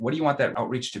What do you want that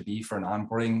outreach to be for an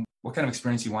onboarding? What kind of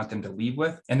experience you want them to leave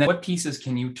with? And then what pieces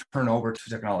can you turn over to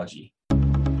technology?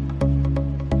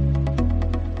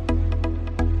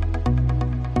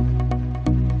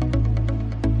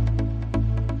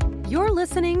 You're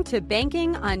listening to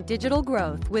Banking on Digital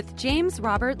Growth with James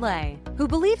Robert Lay, who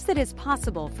believes it is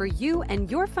possible for you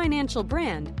and your financial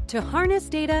brand to harness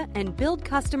data and build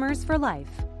customers for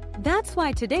life. That's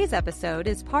why today's episode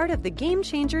is part of the Game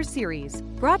Changer series,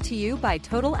 brought to you by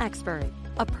Total Expert,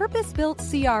 a purpose-built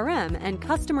CRM and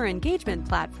customer engagement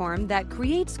platform that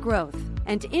creates growth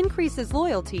and increases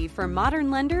loyalty for modern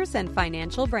lenders and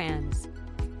financial brands.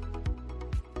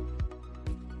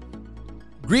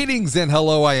 Greetings and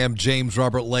hello, I am James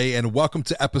Robert Lay, and welcome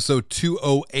to episode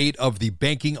 208 of the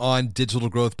Banking on Digital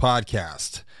Growth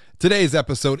podcast. Today's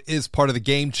episode is part of the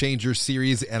Game Changer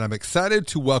series, and I'm excited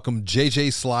to welcome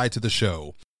JJ Sly to the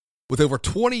show. With over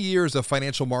 20 years of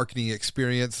financial marketing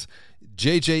experience,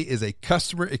 JJ is a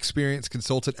customer experience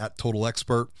consultant at Total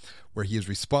Expert, where he is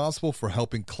responsible for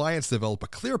helping clients develop a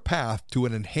clear path to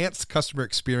an enhanced customer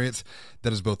experience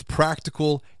that is both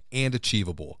practical and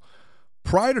achievable.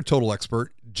 Prior to Total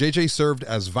Expert, JJ served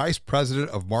as Vice President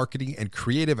of Marketing and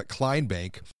Creative at Klein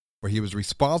Bank, where he was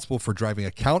responsible for driving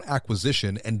account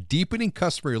acquisition and deepening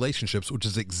customer relationships, which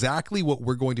is exactly what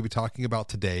we're going to be talking about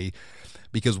today,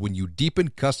 because when you deepen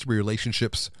customer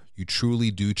relationships, you truly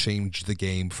do change the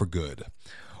game for good.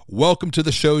 Welcome to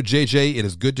the show, JJ. It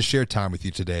is good to share time with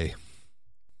you today.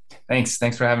 Thanks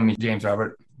for having me, James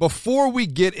Robert. Before we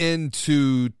get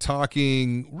into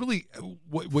talking really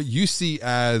what you see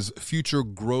as future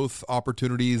growth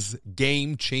opportunities,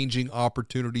 game-changing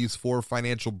opportunities for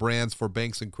financial brands, for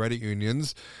banks and credit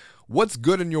unions, what's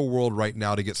good in your world right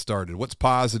now to get started? What's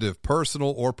positive, personal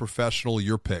or professional,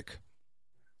 your pick?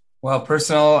 Well,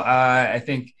 personal, I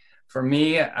think for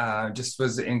me, just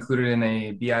was included in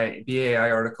a BAI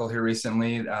article here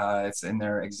recently. It's in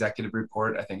their executive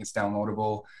report. I think it's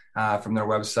downloadable from their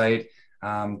website.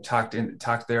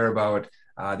 Talked there about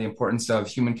the importance of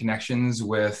human connections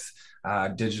with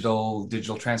digital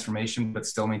transformation, but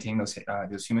still maintain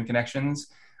those human connections,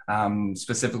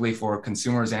 specifically for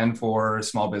consumers and for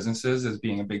small businesses as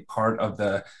being a big part of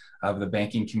the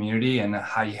banking community, and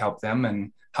how you help them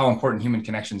and how important human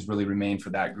connections really remain for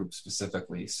that group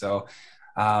specifically. So,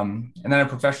 and then on a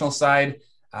professional side,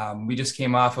 we just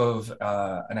came off of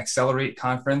an Accelerate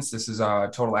conference. This is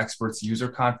a Total Experts user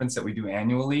conference that we do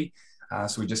annually.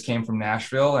 So we just came from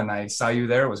Nashville, and I saw you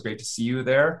there. It was great to see you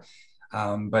there.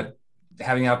 But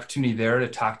having the opportunity there to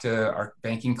talk to our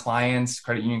banking clients,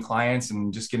 credit union clients,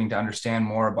 and just getting to understand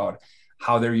more about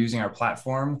how they're using our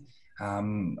platform.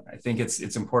 I think it's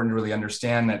important to really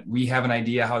understand that we have an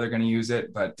idea how they're going to use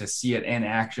it, but to see it in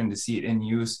action, to see it in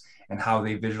use, and how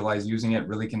they visualize using it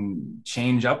really can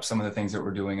change up some of the things that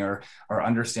we're doing, or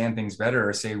understand things better,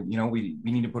 or say, we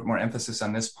need to put more emphasis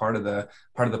on this part of the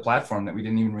platform that we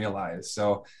didn't even realize.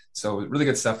 So really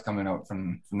good stuff coming out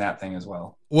from that thing as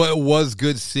well. Well, it was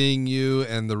good seeing you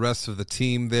and the rest of the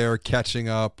team there, catching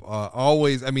up.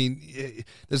 Always,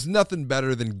 there's nothing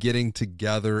better than getting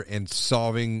together and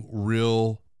solving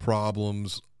real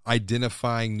problems,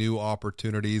 identifying new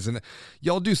opportunities, and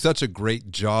y'all do such a great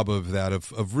job of that,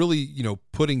 of really,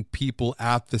 putting people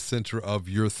at the center of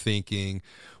your thinking,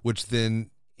 which then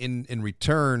in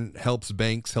return helps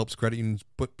banks, helps credit unions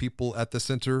put people at the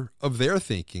center of their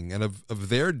thinking and of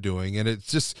their doing. And it's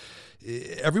just,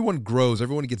 everyone grows,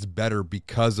 everyone gets better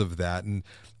because of that. And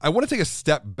I want to take a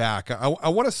step back. I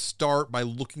want to start by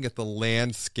looking at the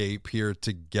landscape here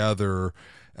together.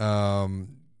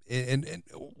 And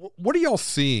what are y'all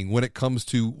seeing when it comes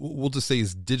to, we'll just say,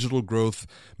 is digital growth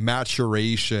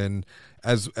maturation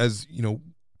as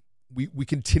we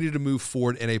continue to move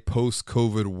forward in a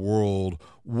post-COVID world?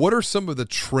 What are some of the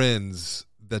trends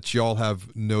that y'all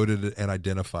have noted and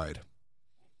identified?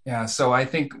 Yeah, so I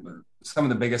think some of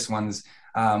the biggest ones,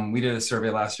 we did a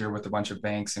survey last year with a bunch of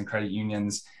banks and credit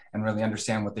unions and really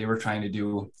understand what they were trying to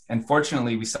do. And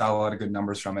fortunately, we saw a lot of good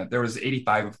numbers from it. There was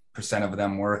 85% of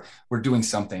them were doing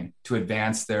something to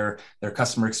advance their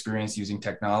customer experience using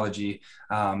technology.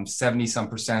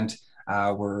 70-some%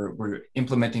 were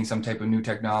implementing some type of new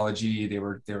technology. They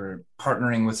were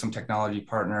partnering with some technology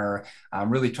partner,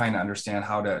 really trying to understand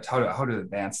how to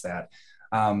advance that.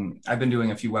 I've been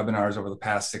doing a few webinars over the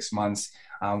past 6 months.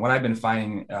 What I've been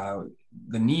finding,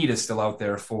 the need is still out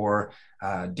there for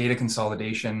data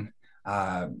consolidation,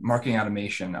 marketing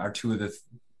automation are two of the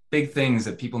big things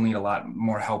that people need a lot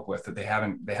more help with that they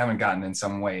haven't gotten in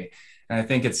some way. And I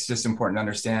think it's just important to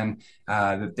understand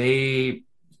that they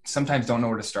sometimes don't know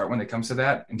where to start when it comes to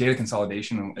that. And data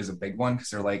consolidation is a big one, because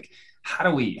they're like, how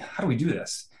do we do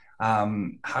this?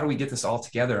 how do we get this all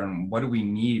together, and what do we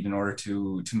need in order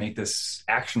to make this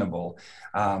actionable?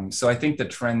 So I think the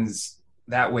trends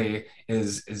that way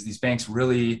is these banks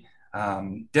really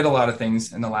did a lot of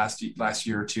things in the last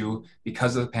year or two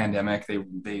because of the pandemic.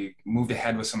 They moved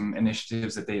ahead with some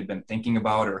initiatives that they had been thinking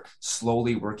about or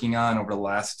slowly working on over the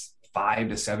last 5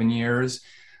 to 7 years.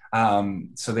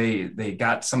 So they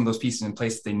got some of those pieces in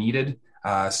place that they needed,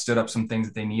 stood up some things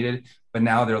that they needed, but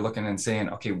now they're looking and saying,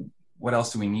 okay, what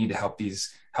else do we need to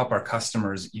help our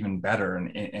customers even better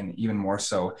and even more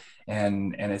so?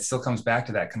 And it still comes back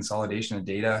to that consolidation of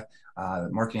data,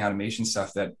 marketing automation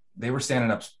stuff, that they were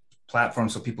standing up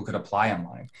platforms so people could apply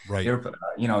online. Right. They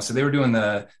were, so they were doing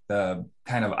the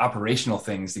kind of operational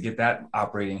things to get that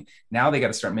operating. Now they got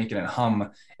to start making it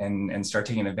hum and start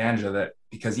taking advantage of it,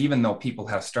 because even though people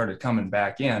have started coming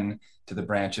back in to the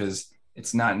branches,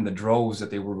 it's not in the droves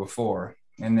that they were before.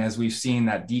 And as we've seen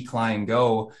that decline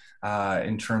go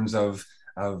in terms of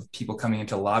people coming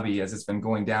into lobby, as it's been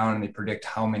going down, and they predict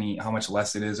how much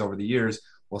less it is over the years,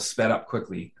 will sped up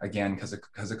quickly again because of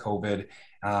COVID.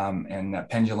 And that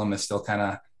pendulum is still kind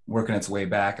of working its way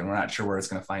back, and we're not sure where it's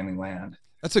going to finally land.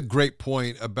 That's a great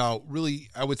point about really,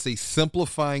 I would say,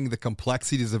 simplifying the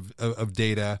complexities of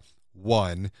data,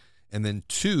 one, and then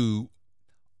two,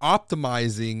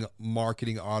 optimizing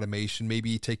marketing automation,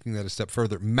 maybe taking that a step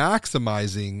further,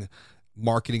 maximizing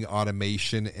marketing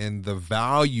automation and the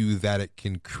value that it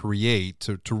can create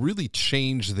to really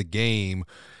change the game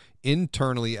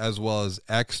internally as well as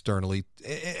externally.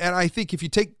 And I think if you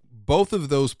take both of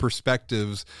those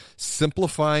perspectives,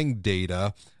 simplifying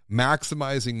data,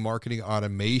 maximizing marketing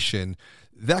automation,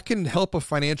 that can help a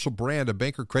financial brand, a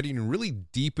bank or credit union, really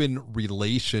deepen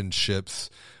relationships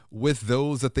with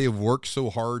those that they have worked so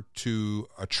hard to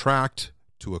attract,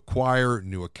 to acquire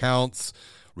new accounts,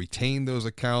 retain those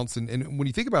accounts. And when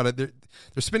you think about it, they're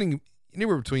spending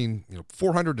anywhere between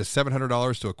 $400 to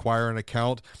 $700 to acquire an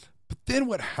account. But then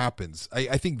what happens?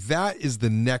 I think that is the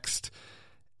next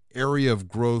area of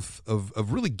growth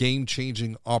of really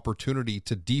game-changing opportunity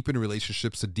to deepen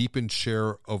relationships, to deepen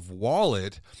share of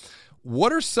wallet.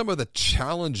 What are some of the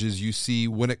challenges you see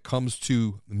when it comes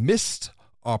to missed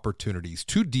opportunities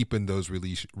to deepen those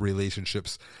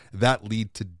relationships that lead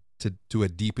to a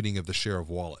deepening of the share of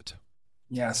wallet?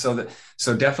 Yeah, so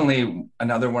definitely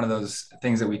another one of those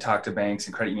things that we talk to banks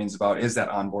and credit unions about is that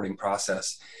onboarding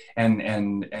process.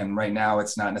 And right now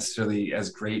it's not necessarily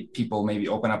as great. People maybe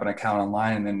open up an account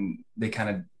online and then they kind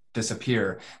of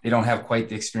disappear. They don't have quite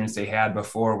the experience they had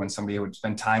before when somebody would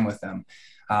spend time with them.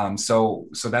 So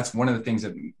that's one of the things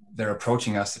that they're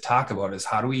approaching us to talk about, is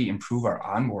how do we improve our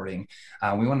onboarding?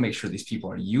 We want to make sure these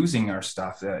people are using our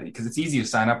stuff, because it's easy to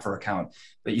sign up for an account,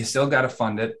 but you still got to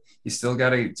fund it. You still got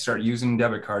to start using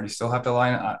debit card. You still have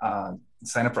to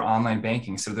sign up for online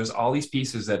banking. So there's all these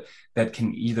pieces that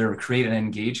can either create an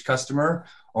engaged customer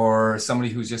or somebody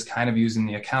who's just kind of using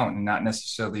the account and not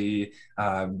necessarily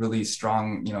really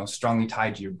strongly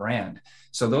tied to your brand.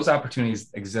 So those opportunities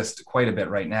exist quite a bit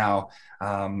right now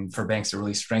for banks to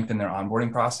really strengthen their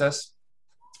onboarding process.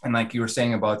 And like you were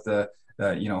saying about the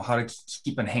how to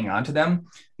keep and hang on to them.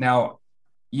 Now,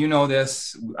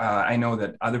 this, I know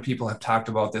that other people have talked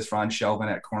about this, Ron Shelvin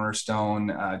at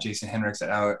Cornerstone, Jason Henricks at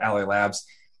Alloy Labs.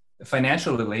 The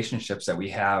financial relationships that we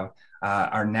have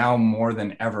are now more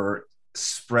than ever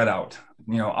spread out,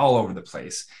 all over the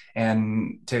place.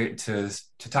 And to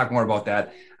talk more about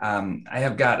that, I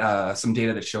have got some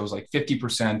data that shows like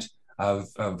 50%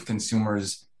 of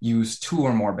consumers use 2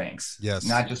 or more banks, yes,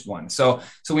 not just one. So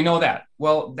we know that.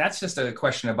 Well, that's just a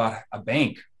question about a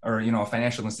bank or, a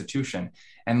financial institution.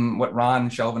 And what Ron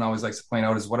Shelvin always likes to point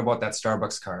out is, what about that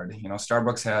Starbucks card?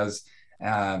 Starbucks has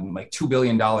like $2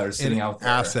 billion sitting out there.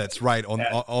 Assets, right,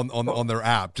 on their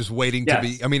app, just waiting to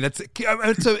be. I mean,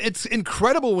 it's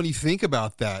incredible when you think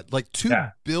about that. Like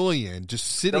 $2 billion just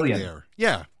sitting there.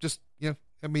 Yeah, just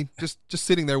just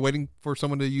sitting there waiting for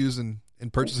someone to use and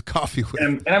purchase a coffee with.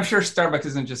 And I'm sure Starbucks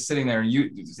isn't just sitting there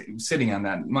sitting on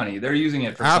that money. They're using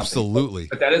it for absolutely. Something.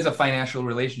 But that is a financial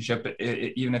relationship,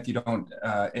 even if you don't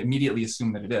immediately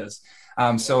assume that it is.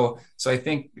 So I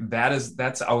think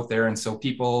that's out there. And so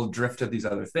people drift to these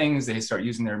other things. They start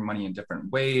using their money in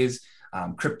different ways.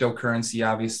 Cryptocurrency,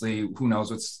 obviously, who knows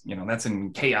what's, that's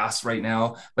in chaos right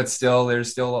now, but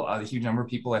there's still a huge number of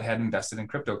people that had invested in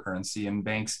cryptocurrency, and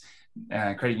banks,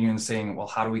 credit unions saying, well,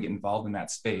 how do we get involved in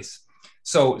that space?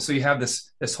 So you have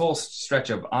this whole stretch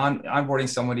of onboarding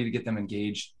somebody to get them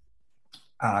engaged,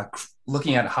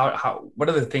 looking at what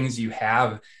are the things you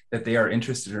have that they are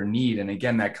interested or need. And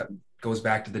again, that goes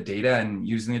back to the data and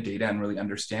using the data and really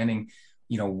understanding,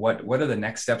 what are the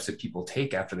next steps that people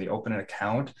take after they open an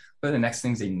account? What are the next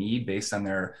things they need based on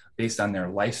their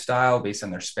lifestyle, based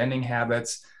on their spending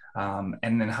habits? And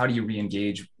then how do you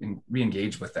re-engage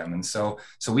with them? And so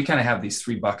we kind of have these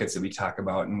three buckets that we talk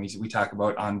about, and we talk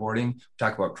about onboarding, we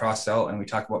talk about cross-sell, and we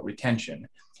talk about retention.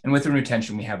 And within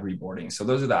retention, we have reboarding. So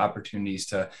those are the opportunities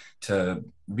to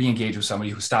re-engage with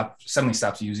somebody who suddenly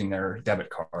stops using their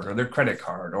debit card or their credit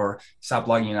card, or stop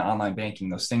logging into online banking.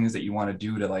 Those things that you want to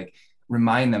do to like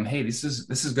remind them, hey, this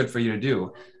is good for you to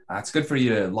do. It's good for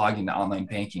you to log into online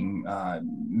banking,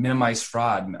 minimize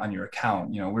fraud on your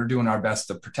account. We're doing our best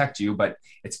to protect you, but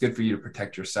it's good for you to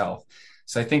protect yourself.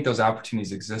 So I think those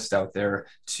opportunities exist out there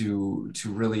to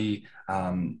really,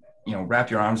 wrap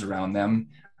your arms around them.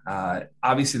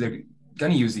 Obviously, they're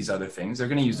going to use these other things. They're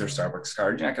going to use their Starbucks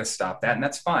card. You're not going to stop that, and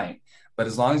that's fine. But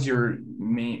as long as you're,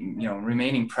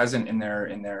 remaining present in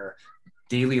their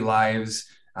daily lives,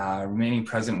 remaining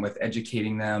present with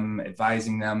educating them,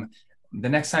 advising them, the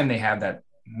next time they have that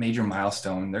major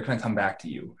milestone, they're going to come back to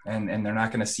you, and they're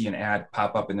not going to see an ad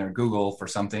pop up in their Google for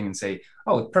something and say,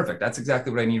 oh, perfect, that's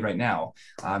exactly what I need right now.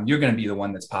 You're going to be the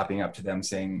one that's popping up to them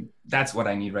saying, that's what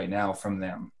I need right now from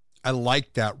them. I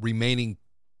like that, remaining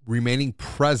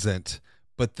present,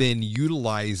 but then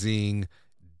utilizing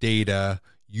data,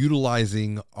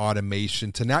 utilizing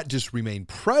automation to not just remain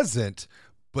present,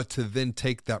 but to then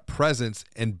take that presence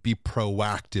and be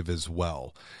proactive as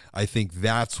well. I think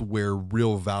that's where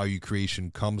real value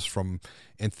creation comes from.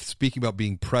 And speaking about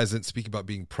being present, speaking about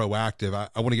being proactive, I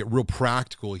want to get real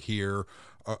practical here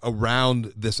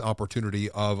around this opportunity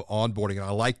of onboarding. And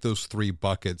I like those three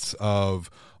buckets of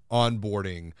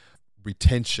onboarding,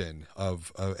 retention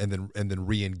and then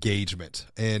re-engagement.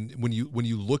 And when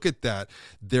you look at that,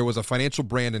 there was a financial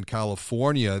brand in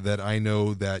California that I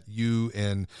know that you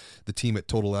and the team at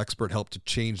Total Expert helped to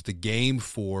change the game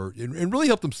for, and really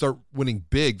helped them start winning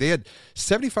big. They had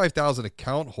 75,000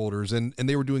 account holders and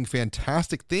they were doing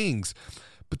fantastic things.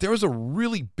 But there was a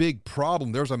really big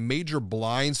problem. There was a major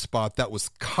blind spot that was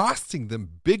costing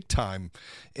them big time.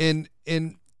 And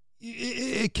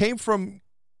it came from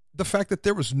the fact that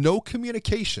there was no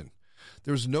communication.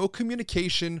 There was no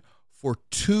communication for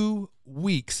 2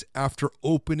 weeks after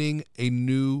opening a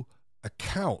new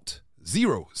account.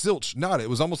 Zero, zilch, nada. It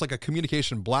was almost like a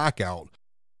communication blackout.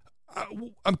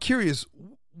 I'm curious,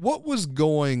 what was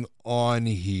going on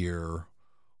here?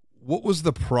 What was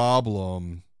the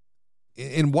problem?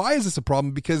 And why is this a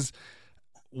problem? Because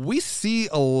we see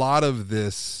a lot of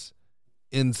this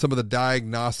in some of the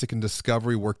diagnostic and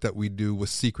discovery work that we do with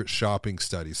secret shopping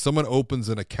studies. Someone opens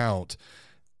an account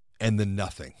and then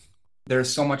nothing.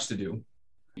 There's so much to do.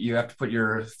 You have to put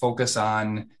your focus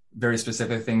on very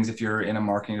specific things. If you're in a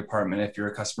marketing department, if you're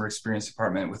a customer experience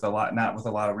department not with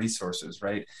a lot of resources,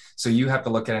 right? So you have to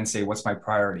look at it and say, what's my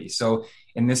priority? So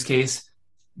in this case,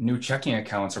 new checking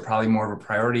accounts are probably more of a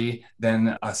priority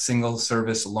than a single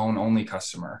service loan only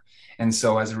customer. And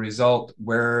so as a result,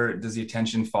 where does the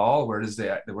attention fall? Where does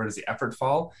the effort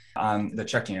fall? On the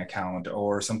checking account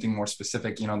or something more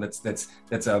specific,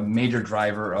 that's a major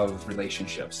driver of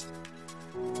relationships.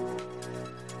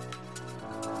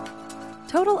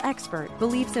 Total Expert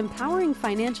believes empowering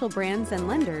financial brands and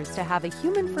lenders to have a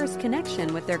human-first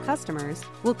connection with their customers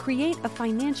will create a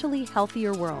financially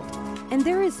healthier world. And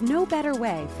there is no better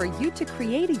way for you to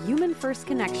create a human-first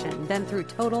connection than through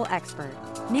Total Expert,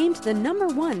 named the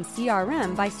 #1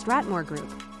 CRM by Stratmore Group.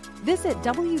 Visit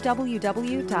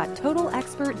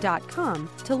www.totalexpert.com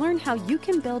to learn how you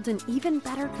can build an even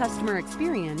better customer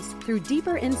experience through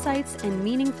deeper insights and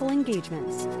meaningful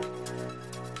engagements.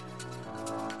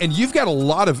 And you've got a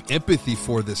lot of empathy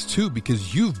for this too,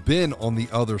 because you've been on the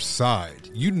other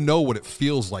side. You know what it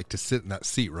feels like to sit in that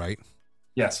seat, right?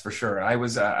 Yes, for sure. I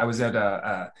was at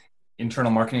a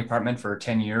internal marketing department for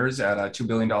 10 years at a $2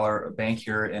 billion bank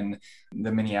here in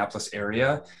the Minneapolis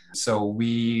area. So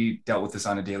we dealt with this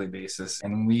on a daily basis,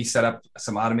 and we set up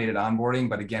some automated onboarding.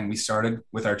 But again, we started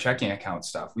with our checking account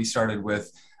stuff. We started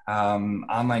with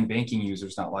online banking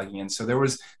users not logging in. So there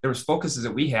was focuses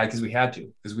that we had because we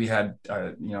had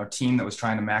a team that was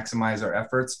trying to maximize our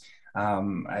efforts.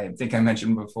 I think I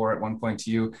mentioned before at one point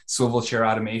to you, swivel chair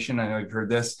automation. I know you've heard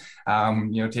this,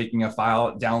 taking a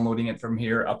file, downloading it from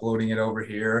here, uploading it over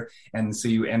here. And so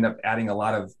you end up adding a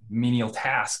lot of menial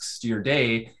tasks to your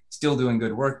day, still doing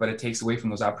good work, but it takes away from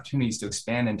those opportunities to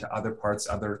expand into other parts,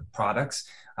 other products,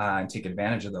 and take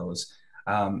advantage of those.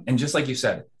 And just like you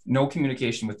said, no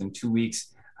communication within 2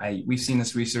 weeks. We've seen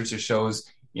this research that shows,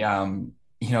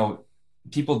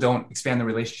 people don't expand their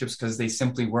relationships because they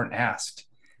simply weren't asked.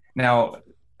 Now,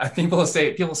 people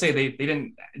say they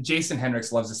didn't. Jason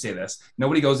Hendricks loves to say this.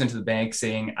 Nobody goes into the bank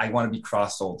saying, I want to be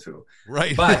cross-sold to.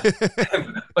 Right. But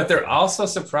but they're also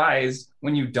surprised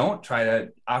when you don't try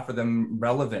to offer them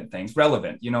relevant things,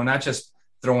 not just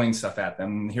throwing stuff at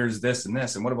them. Here's this and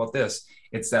this, and what about this?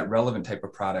 It's that relevant type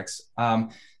of products.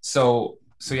 So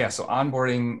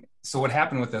onboarding. So what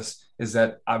happened with this is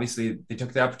that obviously they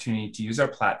took the opportunity to use our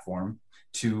platform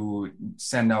to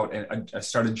send out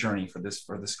start a journey for this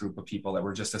group of people that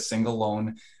were just a single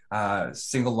loan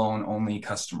only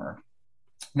customer.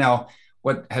 Now,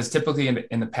 what has typically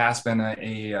in the past been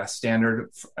a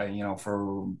standard,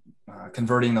 for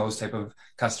converting those type of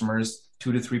customers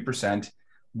 2 to 3%,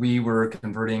 we were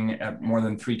converting at more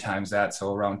than 3 times that,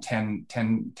 so around 10 to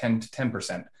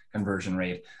 10% conversion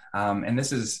rate. And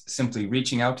this is simply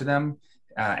reaching out to them,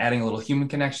 adding a little human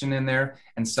connection in there,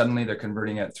 and suddenly they're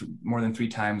converting at more than 3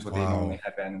 times what they normally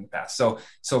had been in the past.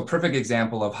 So perfect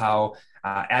example of how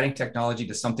adding technology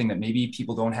to something that maybe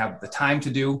people don't have the time to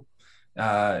do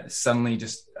suddenly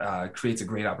just creates a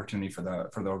great opportunity for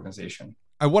the organization.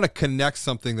 I want to connect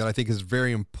something that I think is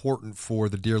very important for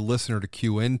the dear listener to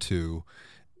cue into.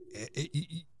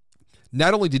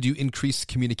 Not only did you increase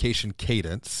communication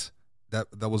cadence,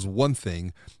 that was one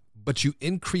thing, but you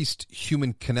increased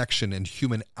human connection and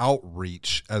human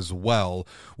outreach as well,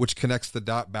 which connects the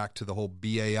dot back to the whole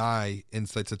BAI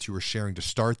insights that you were sharing to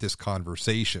start this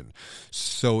conversation.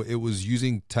 So it was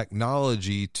using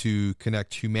technology to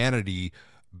connect humanity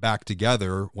back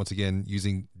together, once again,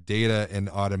 using data and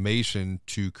automation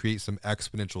to create some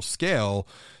exponential scale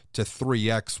to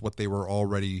 3x what they were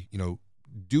already,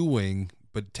 doing,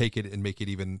 but take it and make it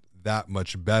even that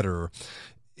much better.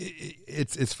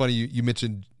 It's funny you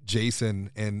mentioned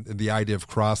Jason and the idea of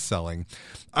cross-selling.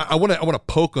 I want to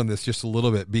poke on this just a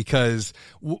little bit, because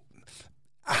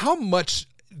how much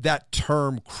that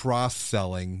term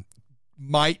cross-selling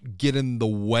might get in the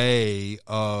way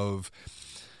of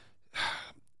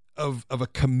a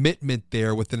commitment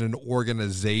there within an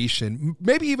organization,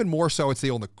 maybe even more so, I would say,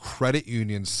 on the credit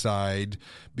union side,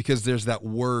 because there's that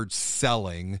word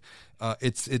selling.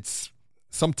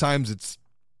 Sometimes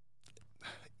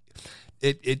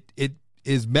it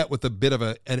is met with a bit of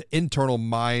an internal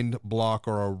mind block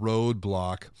or a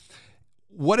roadblock.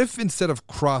 What if instead of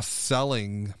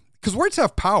cross-selling, because words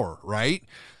have power, right?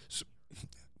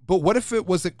 But what if it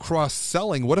wasn't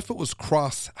cross-selling? What if it was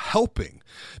cross-helping?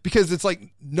 Because it's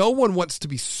like no one wants to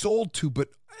be sold to, but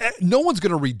no one's going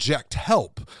to reject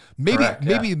help.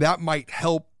 Maybe that might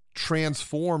help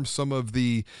transform some of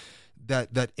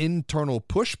that internal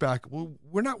pushback. Well,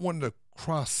 we're not wanting to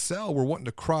cross-sell, we're wanting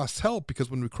to cross-help, because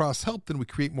when we cross-help, then we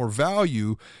create more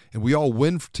value and we all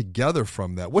win together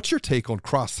from that. What's your take on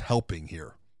cross-helping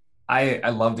here? I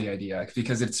love the idea,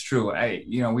 because it's true.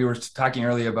 We were talking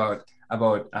earlier about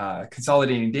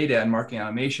consolidating data and marketing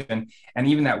automation, and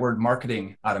even that word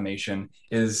marketing automation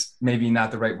is maybe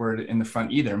not the right word in the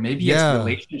front either. Maybe it's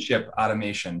relationship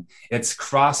automation. It's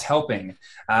cross-helping.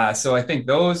 So I think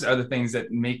those are the things that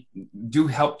do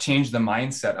help change the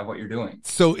mindset of what you're doing.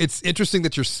 So it's interesting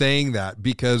that you're saying that,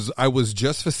 because I was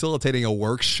just facilitating a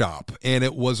workshop, and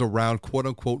it was around quote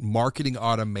unquote marketing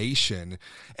automation.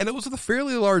 And it was with a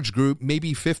fairly large group,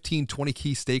 maybe 15, 20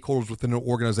 key stakeholders within an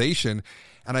organization.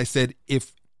 And I said,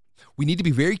 if we need to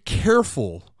be very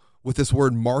careful with this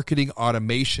word marketing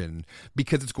automation,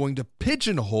 because it's going to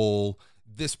pigeonhole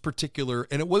this particular,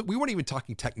 and we weren't even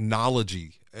talking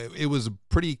technology. It was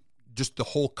just the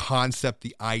whole concept,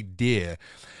 the idea.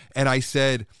 And I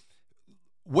said,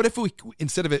 what if we,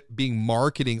 instead of it being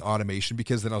marketing automation,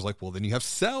 because then I was like, well, then you have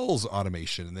sales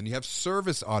automation and then you have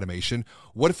service automation.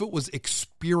 What if it was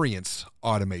experience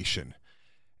automation?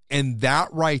 And that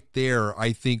right there,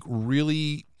 I think,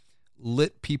 really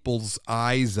lit people's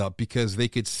eyes up, because they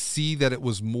could see that it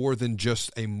was more than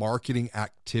just a marketing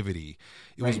activity.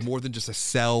 It was more than just a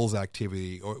sales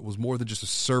activity, or it was more than just a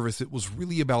service. It was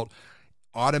really about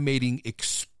automating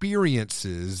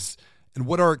experiences. And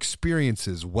what are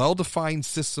experiences? Well-defined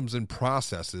systems and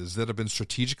processes that have been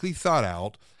strategically thought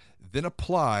out, then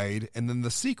applied, and then the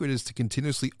secret is to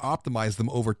continuously optimize them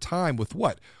over time with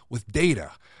what? With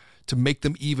data, to make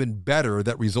them even better,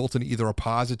 that result in either a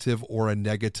positive or a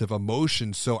negative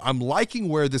emotion. So I'm liking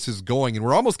where this is going, and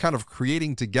we're almost kind of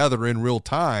creating together in real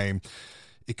time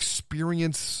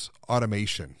experience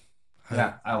automation.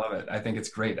 Yeah, I love it. I think it's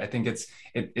great. I think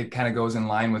it kind of goes in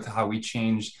line with how we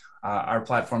changed. Our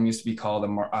platform used to be called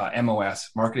a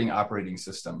MOS, Marketing Operating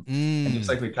System. And just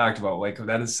like we talked about, like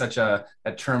that is such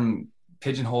that term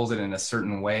pigeonholes it in a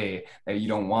certain way that you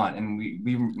don't want. And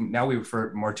we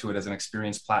refer more to it as an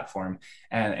experience platform.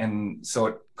 And so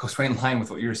it goes right in line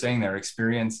with what you were saying there,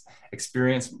 experience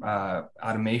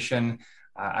automation.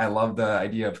 I love the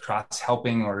idea of cross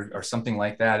helping or something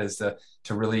like that, is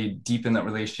to really deepen that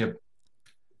relationship.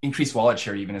 Increased wallet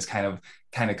share even is kind of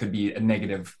could be a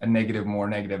negative more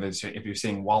negative, is if you're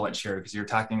saying wallet share, because you're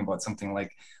talking about something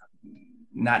like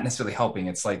not necessarily helping.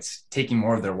 It's like taking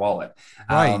more of their wallet.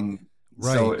 Right.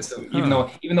 Right. So even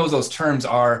though those terms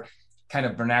are kind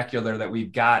of vernacular that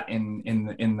we've got in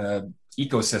the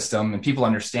ecosystem and people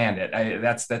understand it,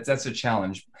 that's a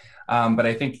challenge. But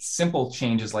I think simple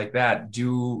changes like that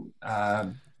do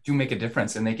make a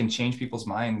difference, and they can change people's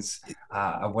minds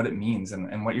of what it means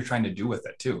and what you're trying to do with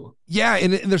it too. Yeah.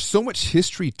 And there's so much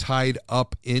history tied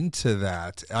up into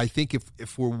that. I think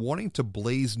if we're wanting to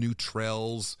blaze new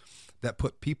trails that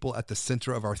put people at the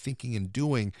center of our thinking and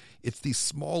doing, it's these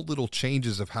small little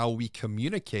changes of how we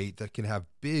communicate that can have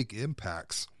big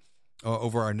impacts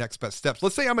over our next best steps.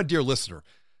 Let's say I'm a dear listener.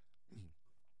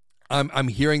 I'm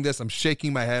hearing this, I'm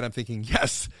shaking my head, I'm thinking,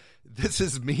 yes, this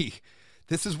is me.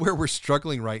 This is where we're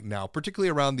struggling right now,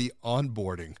 particularly around the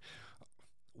onboarding.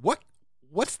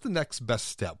 What's the next best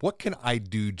step? What can I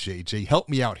do, JJ? Help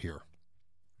me out here.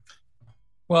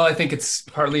 Well, I think it's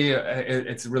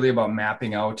really about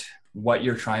mapping out what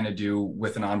you're trying to do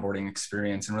with an onboarding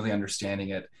experience and really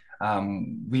understanding it.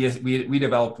 We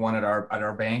developed one at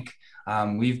our bank.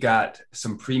 We've got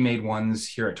some pre-made ones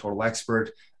here at Total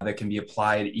Expert that can be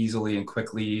applied easily and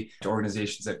quickly to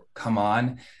organizations that come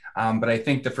on. But I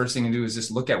think the first thing to do is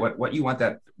just look at what you want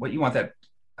that to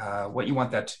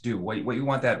do, what you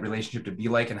want that relationship to be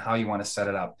like, and how you want to set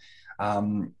it up.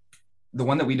 The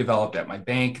one that we developed at my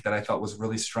bank that I felt was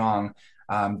really strong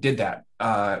did that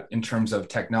in terms of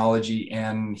technology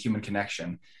and human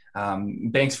connection.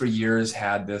 Banks for years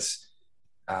had this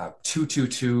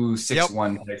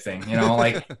 2-2-2-6-1 type thing,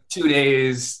 like 2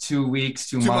 days, 2 weeks,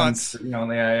 2 months,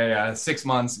 6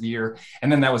 months, a year, and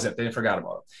then that was it. They forgot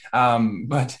about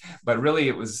it. But really,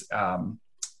 it was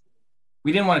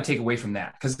we didn't want to take away from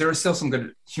that, because there was still some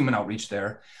good human outreach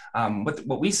there. But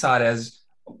what we saw it as,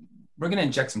 we're going to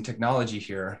inject some technology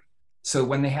here. So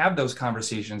when they have those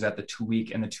conversations at the 2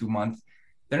 week and the 2 month,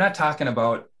 they're not talking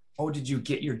about, oh, did you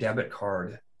get your debit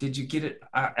card? Did you get it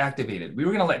activated? We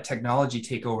were going to let technology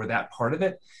take over that part of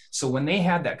it. So when they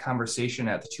had that conversation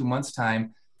at the 2 months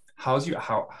time, how's your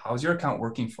account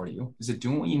working for you? Is it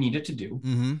doing what you need it to do?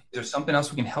 Mm-hmm. Is there something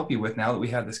else we can help you with now that we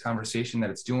have this conversation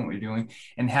that it's doing what you're doing?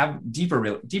 And have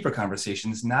deeper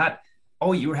conversations, not,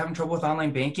 oh, you were having trouble with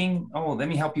online banking? Oh, let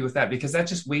me help you with that, because that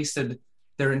just wasted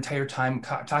their entire time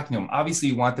talking to them. Obviously,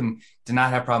 you want them to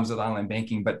not have problems with online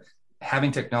banking, but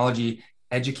having technology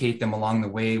educate them along the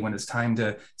way when it's time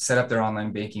to set up their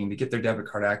online banking, to get their debit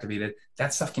card activated,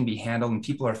 that stuff can be handled, and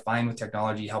people are fine with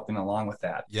technology helping along with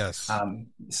that. Yes.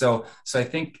 So I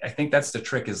think that's the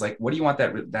trick, is like, what do you want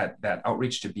that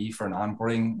outreach to be for an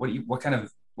onboarding? What kind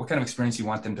of experience you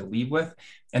want them to leave with?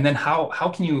 And then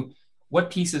what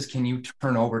pieces can you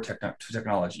turn over to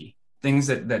technology? Things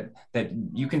that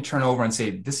you can turn over and say,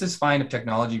 this is fine if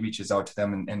technology reaches out to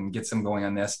them and gets them going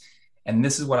on this. And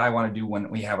this is what I want to do when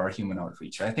we have our human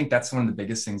outreach. I think that's one of the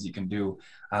biggest things you can do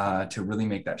to really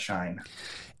make that shine.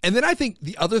 And then I think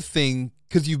the other thing,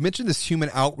 because you've mentioned this human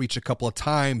outreach a couple of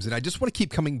times, and I just want to keep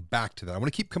coming back to that. I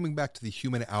want to keep coming back to the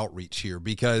human outreach here,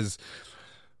 because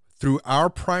through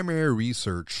our primary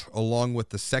research, along with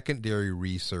the secondary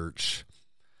research,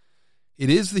 it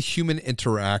is the human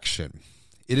interaction.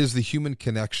 It is the human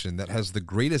connection that has the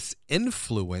greatest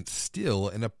influence still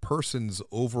in a person's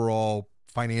overall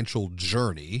financial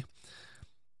journey.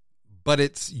 But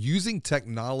it's using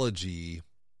technology,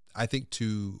 I think,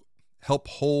 to help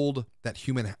hold that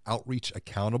human outreach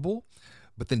accountable,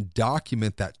 but then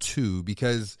document that too,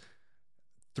 because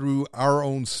through our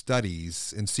own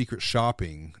studies in secret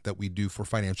shopping that we do for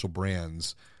financial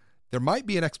brands, there might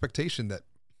be an expectation that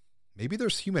maybe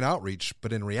there's human outreach,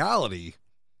 but in reality,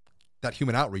 that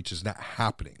human outreach is not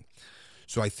happening.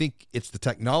 So I think it's the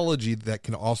technology that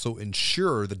can also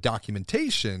ensure the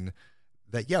documentation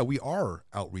that, yeah, we are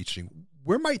outreaching.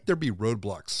 Where might there be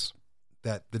roadblocks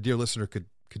that the dear listener could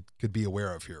be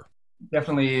aware of here?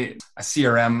 Definitely a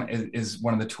CRM is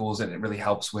one of the tools that it really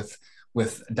helps with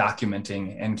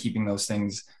documenting and keeping those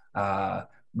things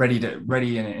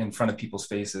ready in front of people's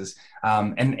faces.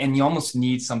 And you almost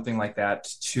need something like that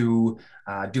to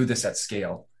do this at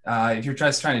scale. If you're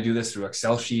just trying to do this through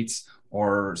Excel sheets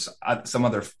or some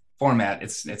other format,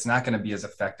 it's not going to be as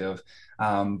effective.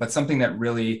 But something that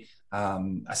really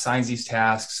assigns these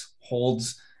tasks,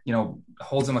 holds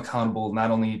holds them accountable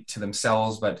not only to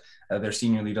themselves but their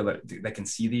senior leader that can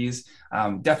see these.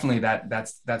 Definitely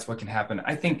that's what can happen.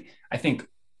 I think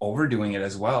overdoing it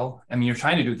as well. I mean, you're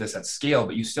trying to do this at scale,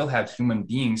 but you still have human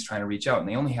beings trying to reach out, and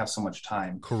they only have so much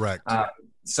time. Correct.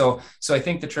 So I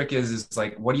think the trick is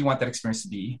like, what do you want that experience to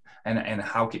be, and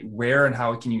where and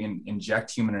how can you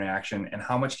inject human interaction, and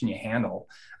how much can you handle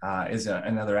is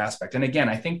another aspect. And again,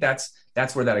 I think that's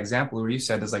where that example where you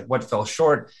said is like what fell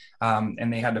short,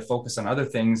 and they had to focus on other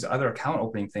things, other account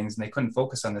opening things, and they couldn't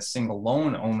focus on the single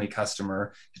loan only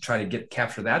customer to try to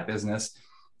capture that business.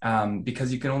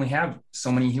 Because you can only have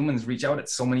so many humans reach out at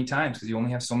so many times because you only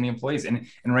have so many employees. And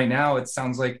right now it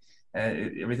sounds like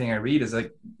everything I read is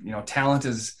like, talent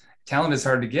is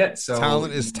hard to get. So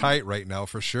talent is tight right now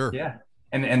for sure. Yeah.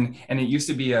 And it used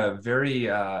to be a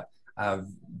very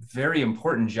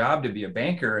important job to be a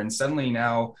banker. And suddenly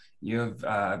now you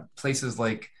have places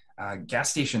like gas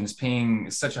stations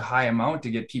paying such a high amount to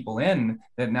get people in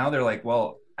that now they're like,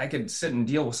 well, I could sit and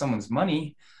deal with someone's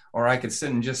money, or I could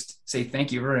sit and just say,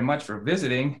 thank you very much for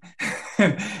visiting.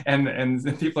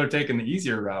 and people are taking the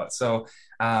easier route. So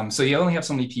you only have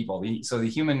so many people. So the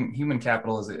human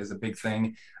capital is a big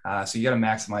thing. So you got to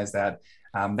maximize that.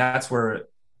 That's where,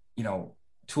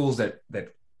 tools that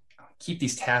keep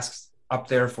these tasks up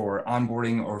there for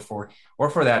onboarding or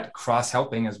for that cross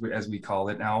helping, as we call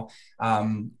it now,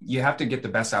 you have to get the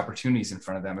best opportunities in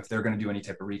front of them if they're going to do any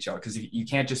type of reach out, because you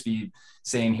can't just be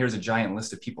saying, here's a giant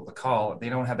list of people to call. They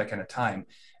don't have that kind of time.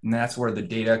 And that's where the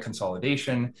data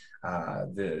consolidation,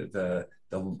 the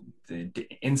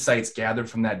insights gathered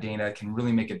from that data can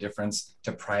really make a difference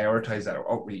to prioritize that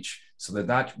outreach. So they're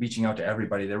not reaching out to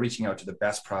everybody. They're reaching out to the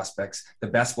best prospects, the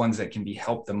best ones that can be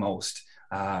helped the most.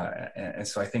 And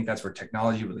so I think that's where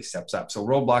technology really steps up. So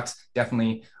roadblocks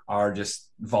definitely are just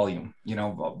volume,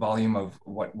 volume of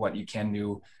what you can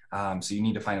do. So you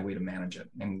need to find a way to manage it,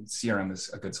 and CRM is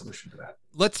a good solution to that.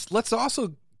 Let's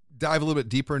also dive a little bit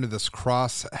deeper into this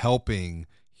cross helping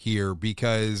here,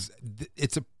 because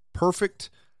it's a perfect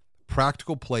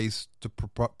practical place to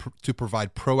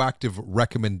provide proactive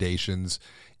recommendations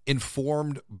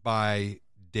informed by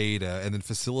data and then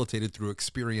facilitated through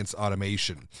experience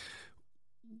automation.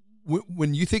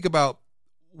 When you think about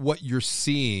what you're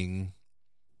seeing,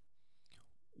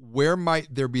 where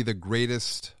might there be the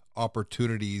greatest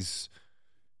opportunities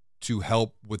to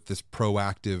help with this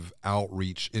proactive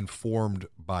outreach informed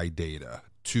by data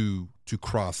to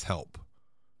cross help?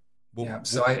 What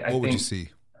would you see?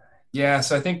 Yeah,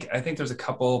 so I think there's a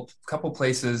couple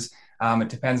places. It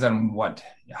depends on what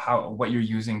you're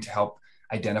using to help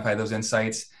identify those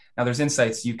insights. Now, there's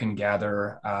insights you can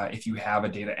gather if you have a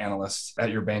data analyst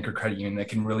at your bank or credit union that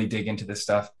can really dig into this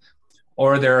stuff.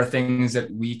 Or there are things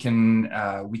that we can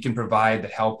provide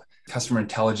that help customer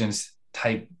intelligence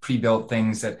type pre-built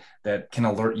things that can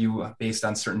alert you based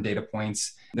on certain data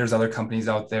points. There's other companies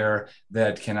out there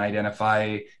that can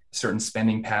identify certain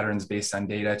spending patterns based on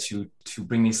data to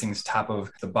bring these things top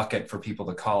of the bucket for people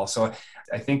to call. So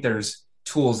I think there's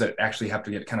tools that actually have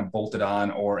to get kind of bolted on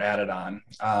or added on.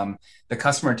 The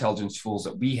customer intelligence tools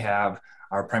that we have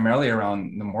are primarily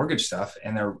around the mortgage stuff,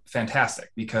 and they're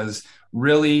fantastic because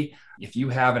really, if you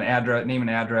have an address, name and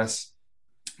address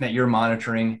that you're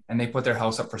monitoring, and they put their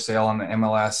house up for sale on the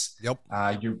MLS, yep.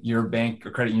 Your bank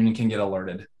or credit union can get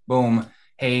alerted. Boom,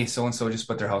 hey, so-and-so just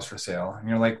put their house for sale. And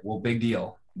you're like, well, big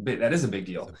deal. That is a big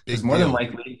deal, because more than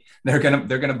likely they're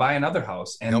gonna buy another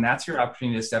house, and that's your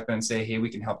opportunity to step in and say, hey, we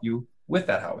can help you with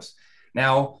that house.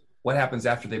 Now, what happens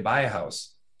after they buy a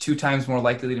house? 2 times more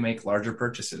likely to make larger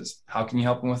purchases. How can you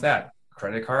help them with that?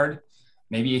 Credit card,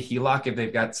 maybe a HELOC if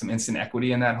they've got some instant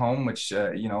equity in that home, which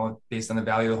based on the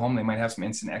value of the home, they might have some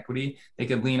instant equity they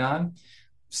could lean on.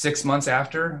 6 months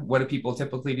after, what do people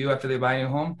typically do after they buy a new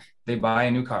home? They buy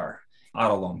a new car.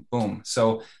 Auto loan, boom.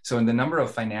 So in the number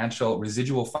of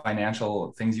residual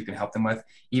financial things you can help them with,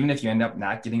 even if you end up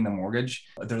not getting the mortgage,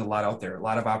 there's a lot out there, a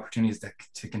lot of opportunities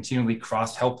to continually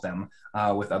cross help them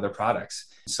with other products.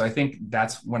 So I think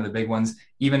that's one of the big ones.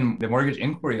 Even the mortgage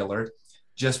inquiry alert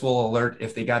just will alert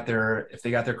if they got their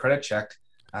credit checked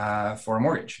for a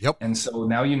mortgage. Yep. And so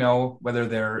now you know whether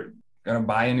they're going to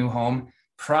buy a new home.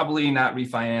 Probably not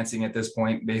refinancing at this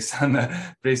point based on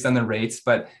the rates,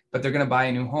 but they're going to buy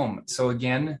a new home. So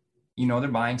again, they're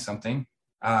buying something.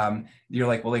 You're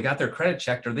like, well, they got their credit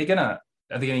checked. Are they gonna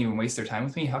even waste their time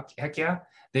with me? Heck yeah.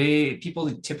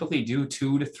 People typically do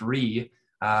 2 to 3,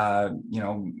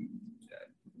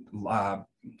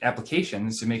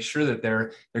 applications to make sure that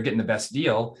they're getting the best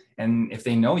deal. And if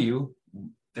they know you,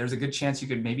 there's a good chance you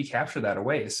could maybe capture that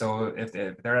away. So if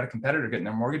they're at a competitor getting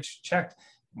their mortgage checked,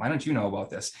 why don't you know about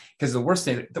this? Because the worst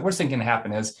thing can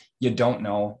happen is you don't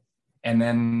know. And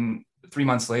then 3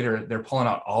 months later, they're pulling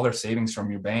out all their savings from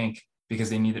your bank because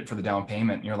they need it for the down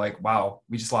payment. And you're like, wow,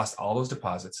 we just lost all those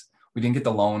deposits. We didn't get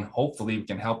the loan. Hopefully we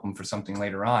can help them for something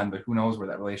later on, but who knows where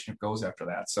that relationship goes after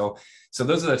that. So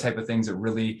those are the type of things that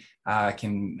really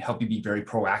can help you be very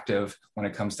proactive when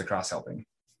it comes to cross-helping.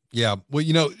 Yeah.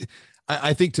 Well,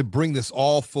 I think to bring this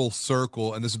all full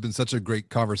circle, and this has been such a great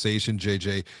conversation,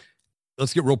 JJ,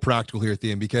 let's get real practical here at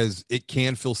the end, because it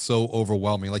can feel so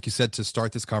overwhelming. Like you said, to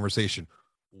start this conversation,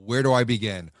 where do I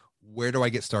begin? Where do I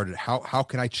get started? How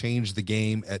can I change the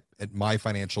game at my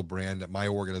financial brand, at my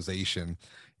organization?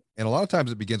 And a lot of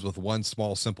times it begins with one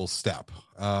small, simple step.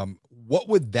 What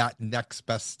would that next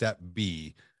best step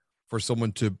be for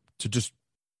someone to just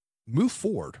move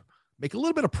forward, make a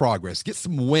little bit of progress, get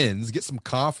some wins, get some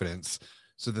confidence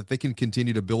so that they can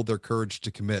continue to build their courage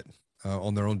to commit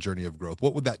on their own journey of growth?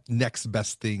 What would that next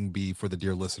best thing be for the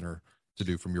dear listener to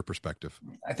do from your perspective?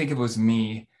 I think if it was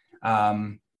me,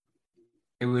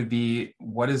 it would be,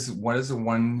 what is the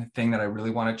one thing that I really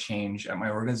want to change at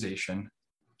my organization?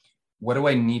 What do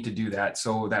I need to do that?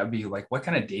 So that would be like, what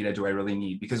kind of data do I really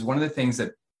need? Because one of the things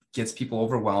that gets people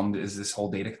overwhelmed is this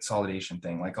whole data consolidation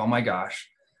thing. Like, oh my gosh,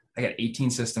 I got 18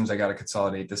 systems I got to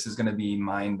consolidate. This is going to be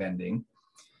mind bending.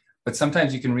 But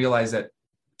sometimes you can realize that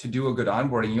to do a good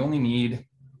onboarding, you only need,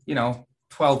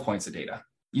 12 points of data.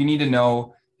 You need to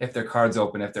know if their card's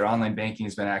open, if their online banking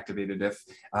has been activated, if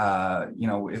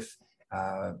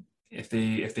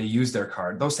they use their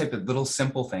card, those type of little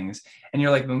simple things. And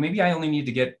you're like, well, maybe I only need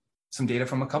to get some data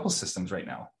from a couple systems right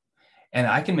now. And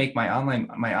I can make my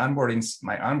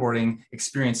onboarding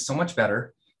experience so much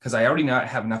better because I already not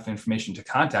have enough information to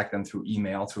contact them through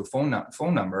email, through phone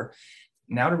number.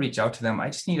 Now to reach out to them, I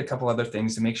just need a couple other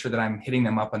things to make sure that I'm hitting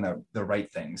them up on the right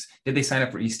things. Did they sign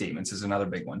up for e-statements is another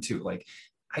big one too. Like,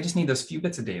 I just need those few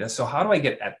bits of data. So how do I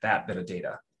get at that bit of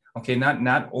data? Okay,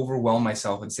 not overwhelm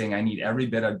myself and saying I need every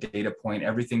bit of data point,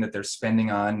 everything that they're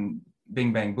spending on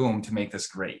bing, bang, boom to make this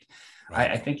great.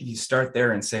 Right. I think if you start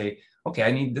there and say, okay,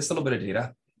 I need this little bit of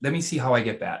data. Let me see how I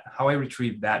get that, how I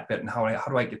retrieve that bit, and how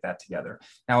do I get that together?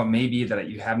 Now, it may be that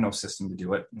you have no system to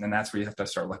do it. And that's where you have to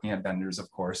start looking at vendors,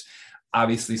 of course.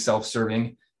 Obviously,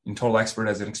 self-serving. And Total Expert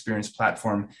as an experienced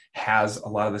platform has a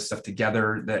lot of this stuff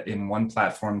together that in one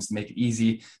platform to make it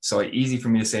easy. So easy for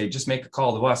me to say, just make a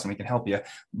call to us and we can help you.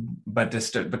 But to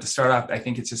start off, I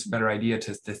think it's just a better idea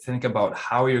to think about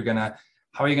how you're gonna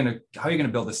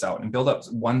build this out and build up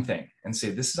one thing and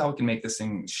say, this is how we can make this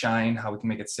thing shine, how we can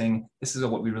make it sing. This is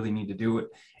what we really need to do,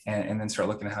 and then start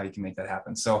looking at how you can make that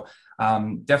happen. So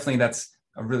definitely that's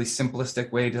a really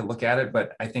simplistic way to look at it.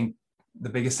 But I think the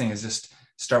biggest thing is just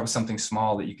start with something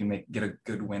small that you can get a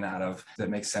good win out of that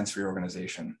makes sense for your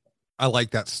organization. I like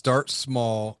that. Start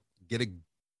small, get a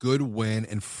good win,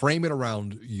 and frame it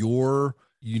around your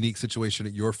unique situation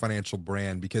at your financial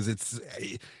brand, because it's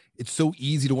so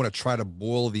easy to want to try to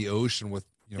boil the ocean with,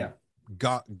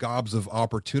 gobs of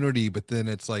opportunity. But then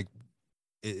it's like,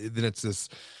 then it's this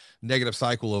negative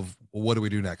cycle of, well, what do we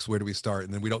do next? Where do we start?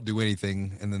 And then we don't do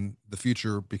anything. And then the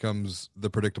future becomes the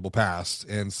predictable past.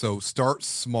 And so start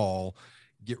small,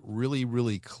 get really,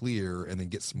 really clear, and then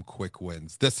get some quick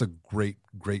wins. That's a great,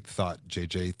 great thought,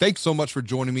 JJ. Thanks so much for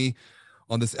joining me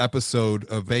on this episode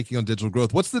of Banking on Digital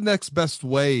Growth. What's the next best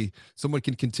way someone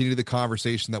can continue the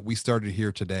conversation that we started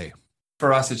here today?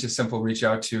 For us, it's just simple. Reach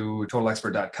out to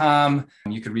totalexpert.com.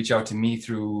 You could reach out to me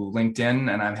through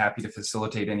LinkedIn, and I'm happy to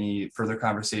facilitate any further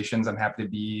conversations. I'm happy to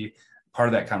be part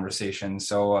of that conversation.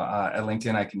 So at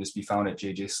LinkedIn, I can just be found at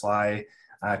JJ Sly.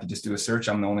 If you just do a search,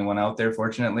 I'm the only one out there,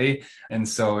 fortunately. And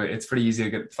so it's pretty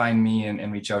easy to find me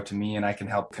and reach out to me, and I can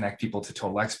help connect people to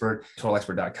Total Expert.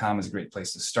 Totalexpert.com is a great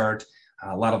place to start.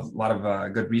 A lot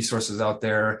of good resources out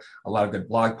there, a lot of good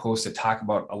blog posts that talk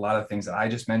about a lot of things that I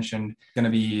just mentioned. Going to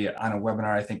be on a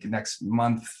webinar, I think, next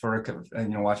month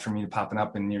watch for me popping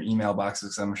up in your email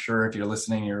boxes. I'm sure if you're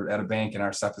listening, you're at a bank and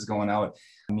our stuff is going out.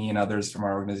 Me and others from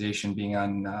our organization being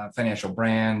on Financial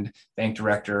Brand, Bank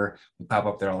Director, we pop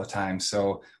up there all the time.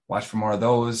 So watch for more of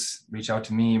those. Reach out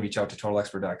to me, reach out to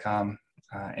totalexpert.com.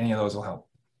 Any of those will help.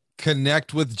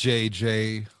 Connect with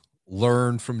JJ,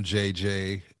 learn from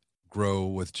JJ. Grow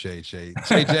with JJ.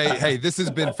 JJ, hey, this has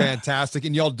been fantastic.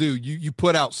 And y'all you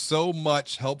put out so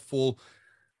much helpful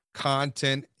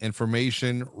content,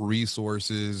 information,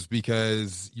 resources,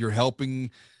 because you're helping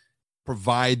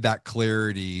provide that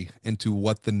clarity into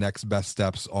what the next best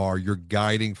steps are. You're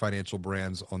guiding financial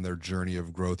brands on their journey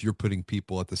of growth. You're putting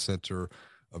people at the center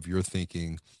of your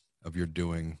thinking, of your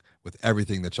doing, with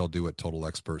everything that y'all do at Total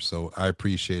Expert. So I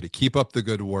appreciate it. Keep up the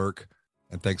good work.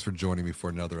 And thanks for joining me for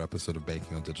another episode of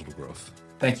Banking on Digital Growth.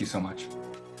 Thank you so much.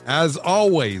 As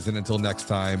always, and until next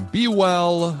time, be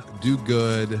well, do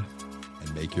good,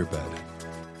 and make your bed.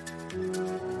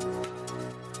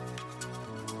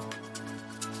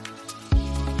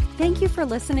 Thank you for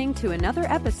listening to another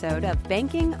episode of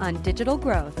Banking on Digital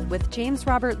Growth with James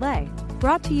Robert Lay,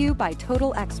 brought to you by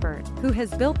Total Expert, who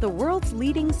has built the world's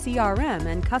leading CRM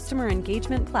and customer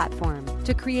engagement platform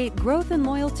to create growth and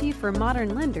loyalty for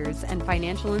modern lenders and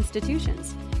financial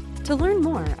institutions. To learn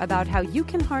more about how you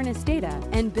can harness data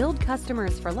and build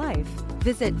customers for life,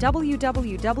 visit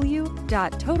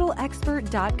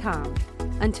www.totalexpert.com.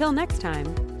 Until next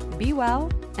time, be well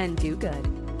and do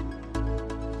good.